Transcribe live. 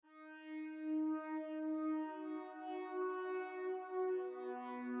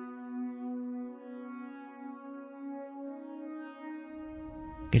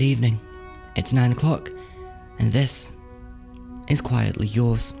Good evening. It's 9 o'clock, and this is Quietly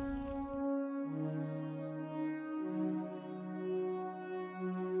Yours.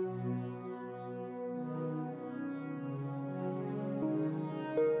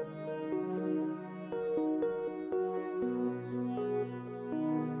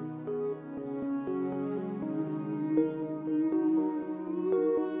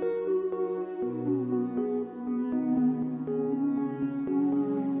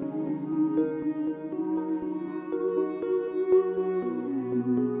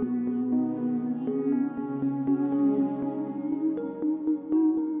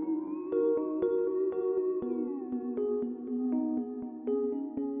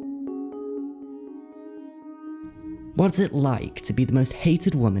 What's it like to be the most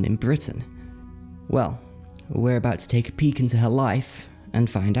hated woman in Britain? Well, we're about to take a peek into her life and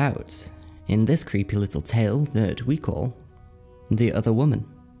find out in this creepy little tale that we call The Other Woman.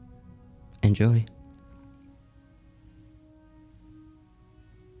 Enjoy.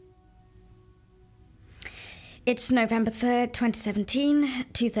 It's November 3rd, 2017,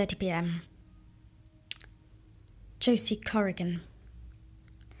 2:30 p.m. Josie Corrigan.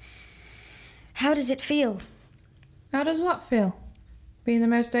 How does it feel? How does what feel? Being the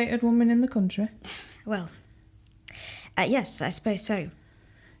most hated woman in the country? Well, yes, I suppose so.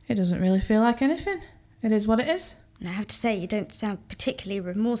 It doesn't really feel like anything. It is what it is. I have to say, you don't sound particularly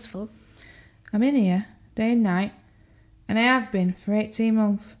remorseful. I'm in here, day and night, and I have been for 18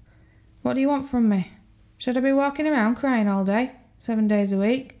 months. What do you want from me? Should I be walking around crying all day, 7 days a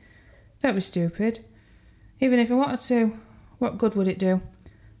week? Don't be stupid. Even if I wanted to, what good would it do?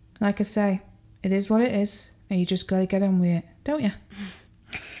 Like I say, it is what it is. And you just gotta get on with it, don't you?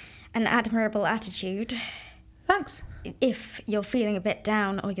 An admirable attitude. Thanks. If you're feeling a bit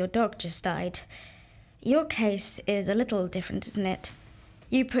down or your dog just died. Your case is a little different, isn't it?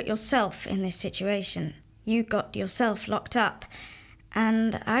 You put yourself in this situation. You got yourself locked up.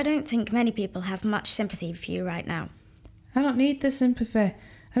 And I don't think many people have much sympathy for you right now. I don't need the sympathy.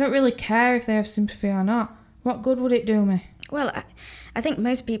 I don't really care if they have sympathy or not. What good would it do me? Well, I think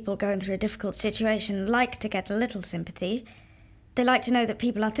most people going through a difficult situation like to get a little sympathy. They like to know that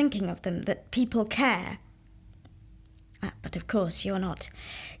people are thinking of them, that people care. But of course, you're not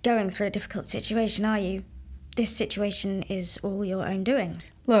going through a difficult situation, are you? This situation is all your own doing.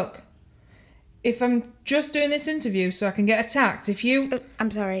 Look, if I'm just doing this interview so I can get attacked, if you... Oh,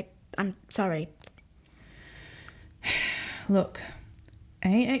 I'm sorry. Look, I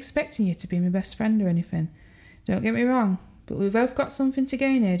ain't expecting you to be my best friend or anything. Don't get me wrong. But we've both got something to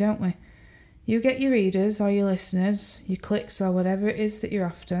gain here, don't we? You get your readers or your listeners, your clicks or whatever it is that you're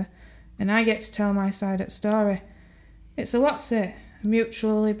after, and I get to tell my side of the story. It's a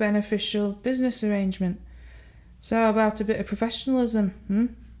mutually beneficial business arrangement. So how about a bit of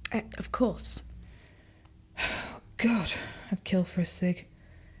professionalism, Of course. God, I'd kill for a cig.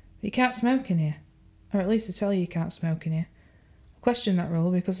 But you can't smoke in here. Or at least I tell you can't smoke in here. I question that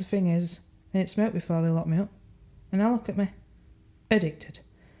rule because the thing is, I didn't smoke before they locked me up. And now look at me. Addicted.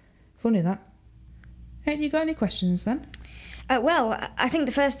 Funny that. Ain't you got any questions then? Well, I think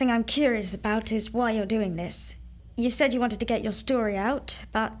the first thing I'm curious about is why you're doing this. You said you wanted to get your story out,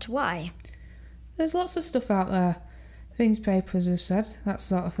 but why? There's lots of stuff out there. Things papers have said, that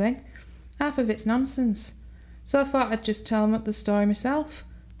sort of thing. Half of it's nonsense. So I thought I'd just tell them the story myself.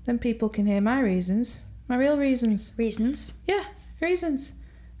 Then people can hear my reasons. My real reasons. Reasons? Yeah, reasons.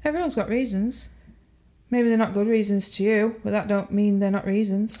 Everyone's got reasons. Maybe they're not good reasons to you, but that don't mean they're not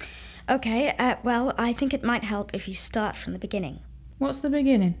reasons. Okay, well, I think it might help if you start from the beginning. What's the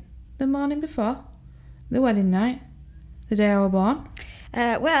beginning? The morning before? The wedding night? The day I was born?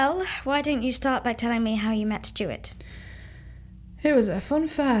 Well, why don't you start by telling me how you met Stuart? It was at a fun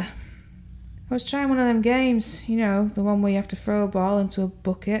fair. I was trying one of them games, you know, the one where you have to throw a ball into a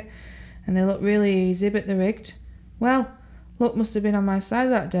bucket and they look really easy but they're rigged. Well, luck must have been on my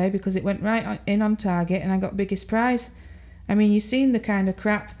side that day because it went right in on target and I got biggest prize. I mean, you've seen the kind of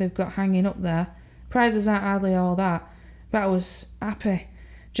crap they've got hanging up there. Prizes aren't hardly all that. But I was happy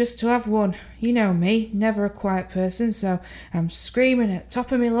just to have won. You know me, never a quiet person, so I'm screaming at the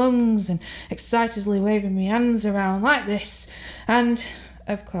top of my lungs and excitedly waving my hands around like this. And,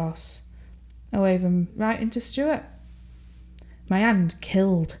 of course, I wave them right into Stuart. My hand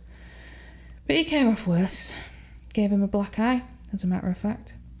killed. But he came off worse. Gave him a black eye, as a matter of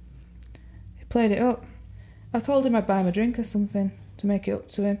fact. He played it up. I told him I'd buy him a drink or something to make it up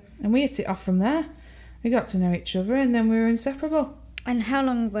to him, and we hit it off from there. We got to know each other, and then we were inseparable. And how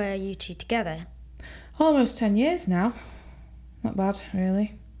long were you two together? Almost 10 years now. Not bad,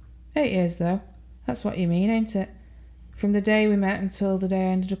 really. 8 years, though. That's what you mean, ain't it? From the day we met until the day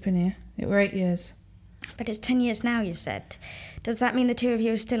I ended up in here. It were 8 years. But it's 10 years now, you said. Does that mean the two of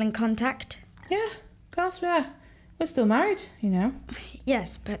you are still in contact? Yeah, of course we are. We're still married, you know.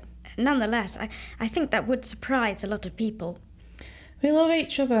 Yes, but nonetheless, I think that would surprise a lot of people. We love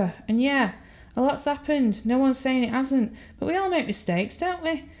each other, and yeah, a lot's happened. No one's saying it hasn't, but we all make mistakes, don't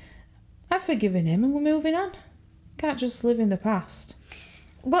we? I've forgiven him and we're moving on. Can't just live in the past.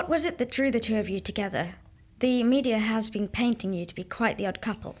 What was it that drew the two of you together? The media has been painting you to be quite the odd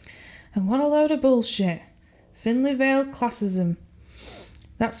couple. And what a load of bullshit. Thinly veiled classism.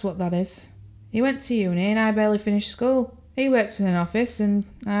 That's what that is. He went to uni and I barely finished school. He works in an office and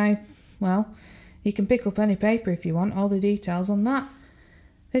you can pick up any paper if you want, all the details on that.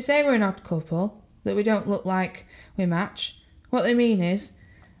 They say we're an odd couple, that we don't look like we match. What they mean is,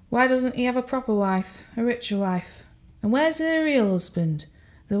 why doesn't he have a proper wife, a richer wife? And where's her real husband?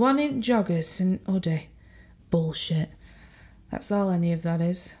 The one in joggers and hoodie. Bullshit. That's all any of that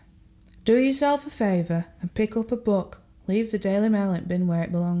is. Do yourself a favour and pick up a book. Leave the Daily Mail in bin where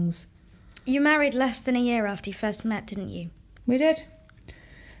it belongs. You married less than a year after you first met, didn't you? We did.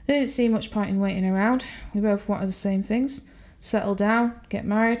 There didn't see much point in waiting around. We both wanted the same things. Settle down, get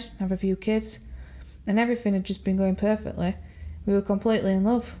married, have a few kids. And everything had just been going perfectly. We were completely in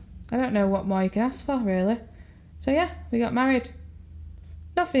love. I don't know what more you can ask for, really. So yeah, we got married.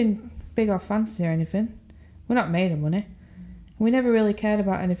 Nothing big or fancy or anything. We're not made of money. We never really cared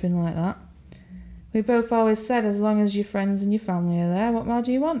about anything like that. We both always said, as long as your friends and your family are there, what more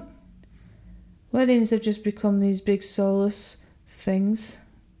do you want? Weddings have just become these big soulless things.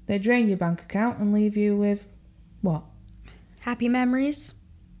 They drain your bank account and leave you with what? Happy memories?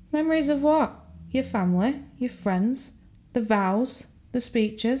 Memories of what? Your family, your friends, the vows, the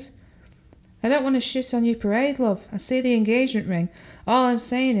speeches. I don't want to shit on your parade, love. I see the engagement ring. All I'm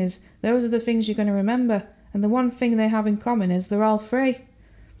saying is, those are the things you're going to remember. And the one thing they have in common is they're all free.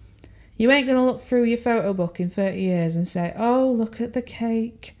 You ain't going to look through your photo book in 30 years and say, oh, look at the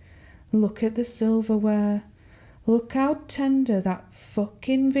cake. Look at the silverware. Look how tender that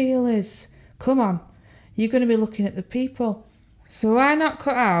fucking veal is. Come on. You're going to be looking at the people. So why not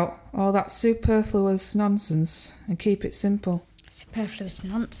cut out all that superfluous nonsense and keep it simple? Superfluous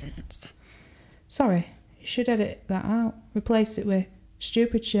nonsense? Sorry, you should edit that out. Replace it with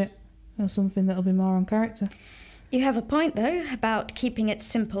stupid shit. Or something that'll be more on character. You have a point, though, about keeping it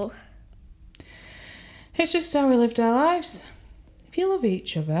simple. It's just how we lived our lives. If you love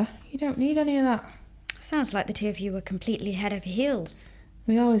each other, you don't need any of that. Sounds like the two of you were completely head over heels.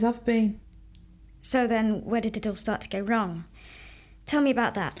 We always have been. So then, where did it all start to go wrong? Tell me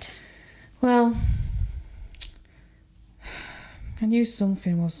about that. Well, I knew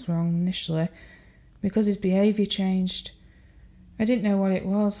something was wrong initially because his behaviour changed. I didn't know what it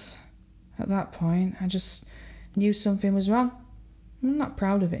was. At that point, I just knew something was wrong. I'm not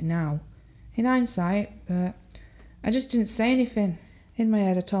proud of it now, in hindsight, but I just didn't say anything. In my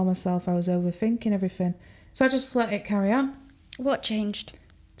head, I told myself I was overthinking everything, so I just let it carry on. What changed?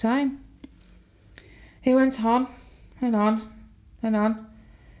 Time. He went on and on and on.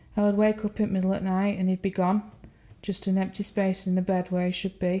 I would wake up in the middle at night and he'd be gone, just an empty space in the bed where he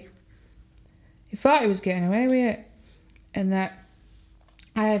should be. He thought he was getting away with it, and that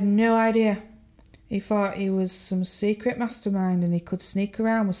I had no idea. He thought he was some secret mastermind and he could sneak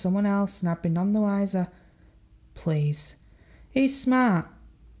around with someone else and I'd be none the wiser. Please. He's smart.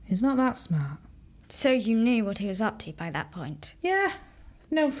 He's not that smart. So you knew what he was up to by that point? Yeah,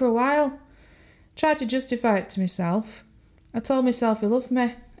 known for a while. Tried to justify it to myself. I told myself he loved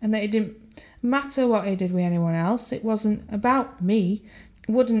me and that it didn't matter what he did with anyone else. It wasn't about me.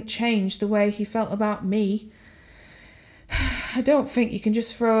 It wouldn't change the way he felt about me. I don't think you can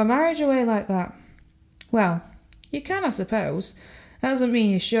just throw a marriage away like that. Well, you can, I suppose. That doesn't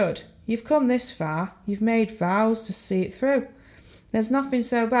mean you should. You've come this far. You've made vows to see it through. There's nothing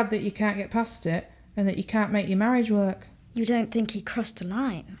so bad that you can't get past it and that you can't make your marriage work. You don't think he crossed a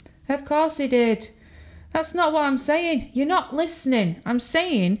line? Of course he did. That's not what I'm saying. You're not listening. I'm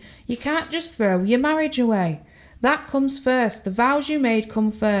saying you can't just throw your marriage away. That comes first. The vows you made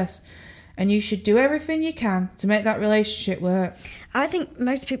come first. And you should do everything you can to make that relationship work. I think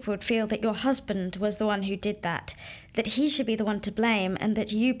most people would feel that your husband was the one who did that he should be the one to blame, and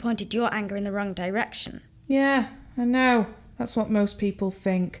that you pointed your anger in the wrong direction. Yeah, I know. That's what most people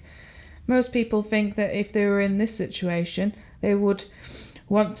think. Most people think that if they were in this situation, they would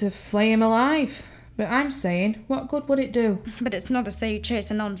want to flay him alive. But I'm saying, what good would it do? But it's not as though you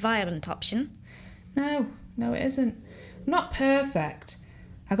chose a non-violent option. No, it isn't. I'm not perfect.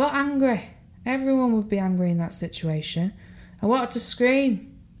 I got angry. Everyone would be angry in that situation. I wanted to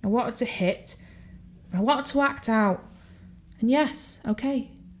scream. I wanted to hit. I wanted to act out. And yes,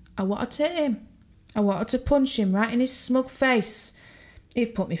 okay, I wanted to hit him. I wanted to punch him right in his smug face.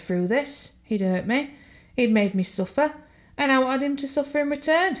 He'd put me through this. He'd hurt me. He'd made me suffer. And I wanted him to suffer in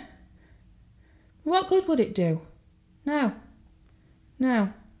return. What good would it do? No, I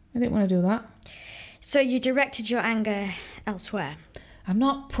didn't want to do that. So you directed your anger elsewhere? I'm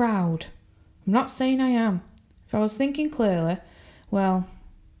not proud. I'm not saying I am. If I was thinking clearly, well,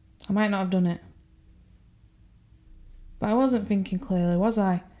 I might not have done it. But I wasn't thinking clearly, was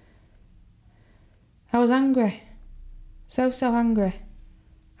I? I was angry. So angry.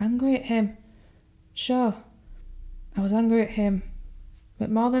 Angry at him. Sure, I was angry at him.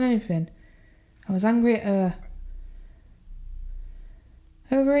 But more than anything, I was angry at her.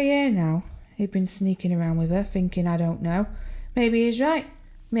 Over a year now, he'd been sneaking around with her, thinking I don't know. Maybe he's right.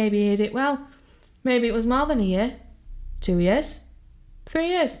 Maybe he did it well. Maybe it was more than a year. 2 years. 3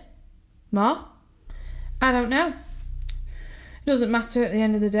 years. More. I don't know. It doesn't matter at the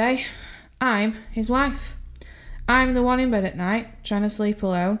end of the day. I'm his wife. I'm the one in bed at night, trying to sleep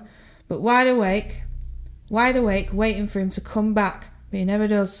alone, but wide awake, waiting for him to come back, but he never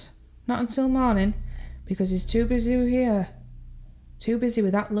does. Not until morning, because he's too busy here. Too busy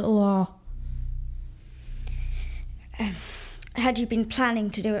with that little whore. Had you been planning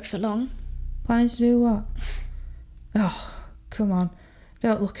to do it for long? Planning to do what? Oh, come on.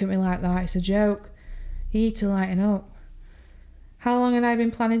 Don't look at me like that. It's a joke. You need to lighten up. How long had I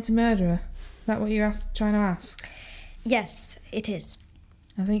been planning to murder her? Is that what you're trying to ask? Yes, it is.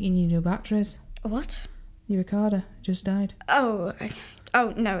 I think you need new batteries. What? Your recorder just died. Oh,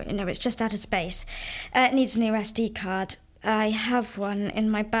 no, it's just out of space. It needs a new SD card. I have one in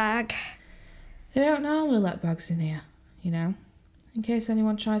my bag. They don't normally let bags in here, you know, in case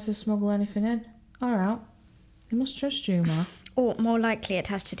anyone tries to smuggle anything in or out. They must trust you, Ma. Or more likely it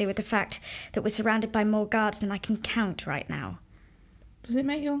has to do with the fact that we're surrounded by more guards than I can count right now. Does it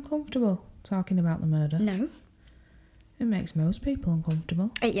make you uncomfortable talking about the murder? No. It makes most people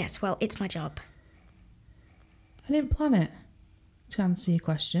uncomfortable. Yes, well, it's my job. I didn't plan it, to answer your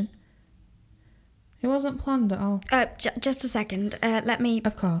question. It wasn't planned at all. Just a second. Let me...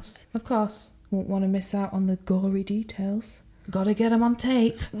 Of course. Won't want to miss out on the gory details. Gotta get them on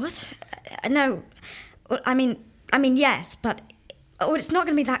tape. What? No. I mean, yes, but... Oh, it's not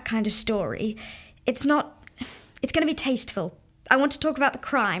going to be that kind of story. It's not... It's going to be tasteful. I want to talk about the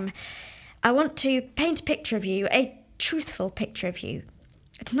crime. I want to paint a picture of you, a truthful picture of you.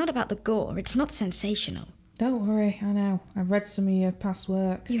 It's not about the gore. It's not sensational. Don't worry, I know. I've read some of your past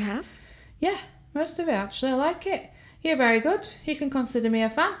work. You have? Yeah, most of it, actually. I like it. You're very good. You can consider me a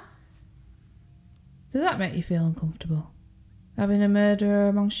fan. Does that make you feel uncomfortable? Having a murderer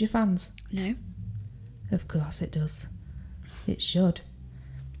amongst your fans? No. Of course it does. It should.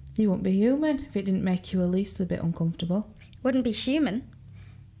 You wouldn't be human if it didn't make you at least a bit uncomfortable. Wouldn't be human?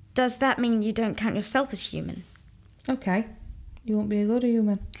 Does that mean you don't count yourself as human? Okay. You won't be a good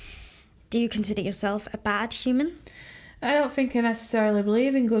human. Do you consider yourself a bad human? I don't think I necessarily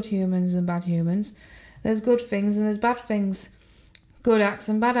believe in good humans and bad humans. There's good things and there's bad things. Good acts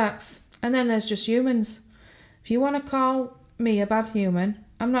and bad acts. And then there's just humans. If you want to call me a bad human,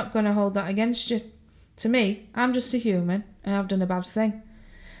 I'm not going to hold that against you. To me, I'm just a human and I've done a bad thing.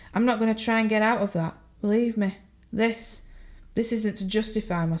 I'm not going to try and get out of that. Believe me. This isn't to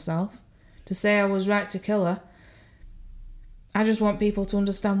justify myself, to say I was right to kill her. I just want people to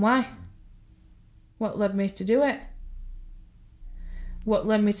understand why. What led me to do it? What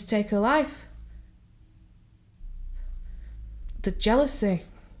led me to take her life? The jealousy,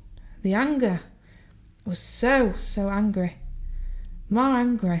 the anger. I was so angry. More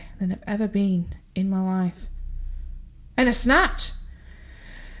angry than I've ever been in my life. And I snapped.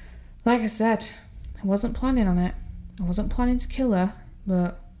 Like I said, I wasn't planning on it. I wasn't planning to kill her,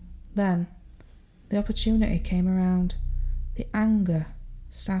 but then the opportunity came around. The anger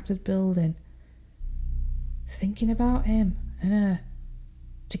started building. Thinking about him and her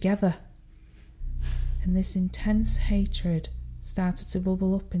together. And this intense hatred started to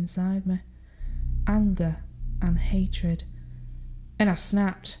bubble up inside me. Anger and hatred. And I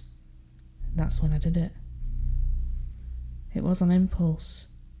snapped. That's when I did it. It was on impulse.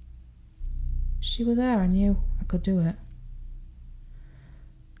 She were there, I knew I could do it.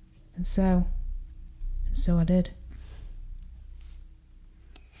 And so I did.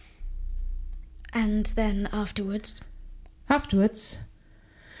 And then afterwards? Afterwards?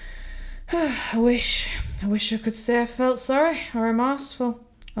 I wish I could say I felt sorry or remorseful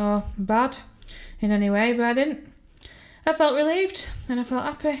or bad in any way, but I didn't. I felt relieved and I felt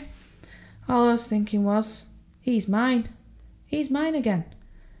happy. All I was thinking was, he's mine. He's mine again.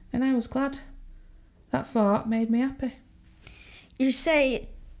 And I was glad. That thought made me happy. You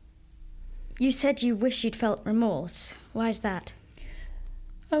said you wish you'd felt remorse. Why is that?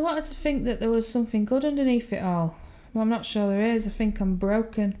 I wanted to think that there was something good underneath it all. Well, I'm not sure there is. I think I'm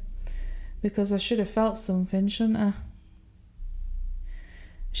broken. Because I should have felt something, shouldn't I? I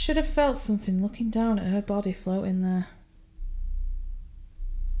should have felt something looking down at her body floating there.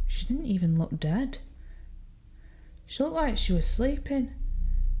 She didn't even look dead. She looked like she was sleeping.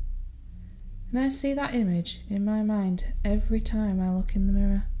 And I see that image in my mind every time I look in the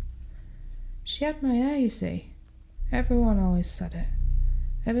mirror. She had my hair, you see. Everyone always said it.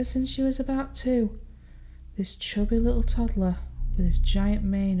 Ever since she was about 2. This chubby little toddler with this giant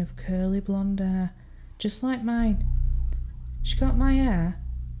mane of curly blonde hair, just like mine. She got my hair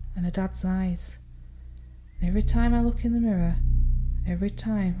and her dad's eyes. And every time I look in the mirror, every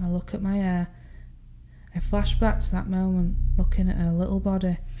time I look at my hair, I flash back to that moment looking at her little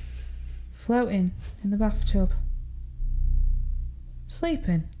body, floating in the bathtub,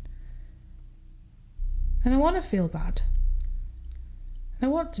 sleeping. And I want to feel bad. And I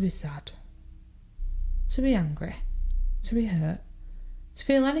want to be sad, to be angry, to be hurt, to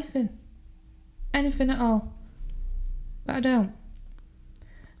feel anything at all. But I don't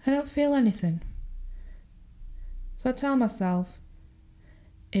feel anything. So I tell myself,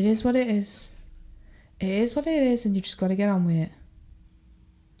 it is what it is. It is what it is, and you just got to get on with it.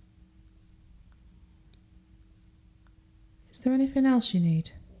 Is there anything else you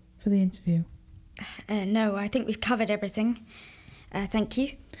need for the interview? No, I think we've covered everything. Thank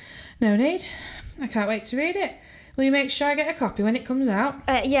you. No need. I can't wait to read it. Will you make sure I get a copy when it comes out?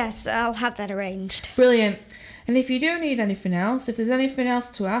 Yes, I'll have that arranged. Brilliant. And if you do need anything else, if there's anything else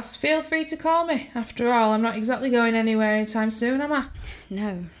to ask, feel free to call me. After all, I'm not exactly going anywhere anytime soon, am I?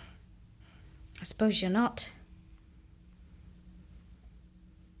 No. I suppose you're not.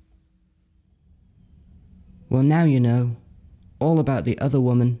 Well, now you know all about the other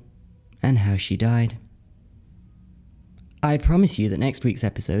woman and how she died. I promise you that next week's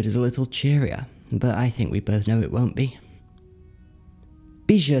episode is a little cheerier, but I think we both know it won't be.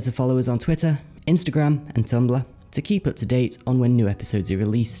 Be sure to follow us on Twitter, Instagram and Tumblr to keep up to date on when new episodes are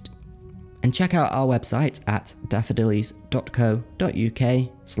released. And check out our website at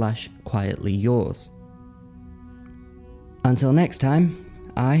daffodillies.co.uk/quietlyyours. Until next time,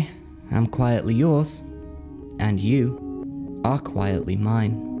 I am quietly yours, and you are quietly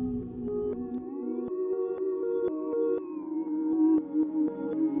mine.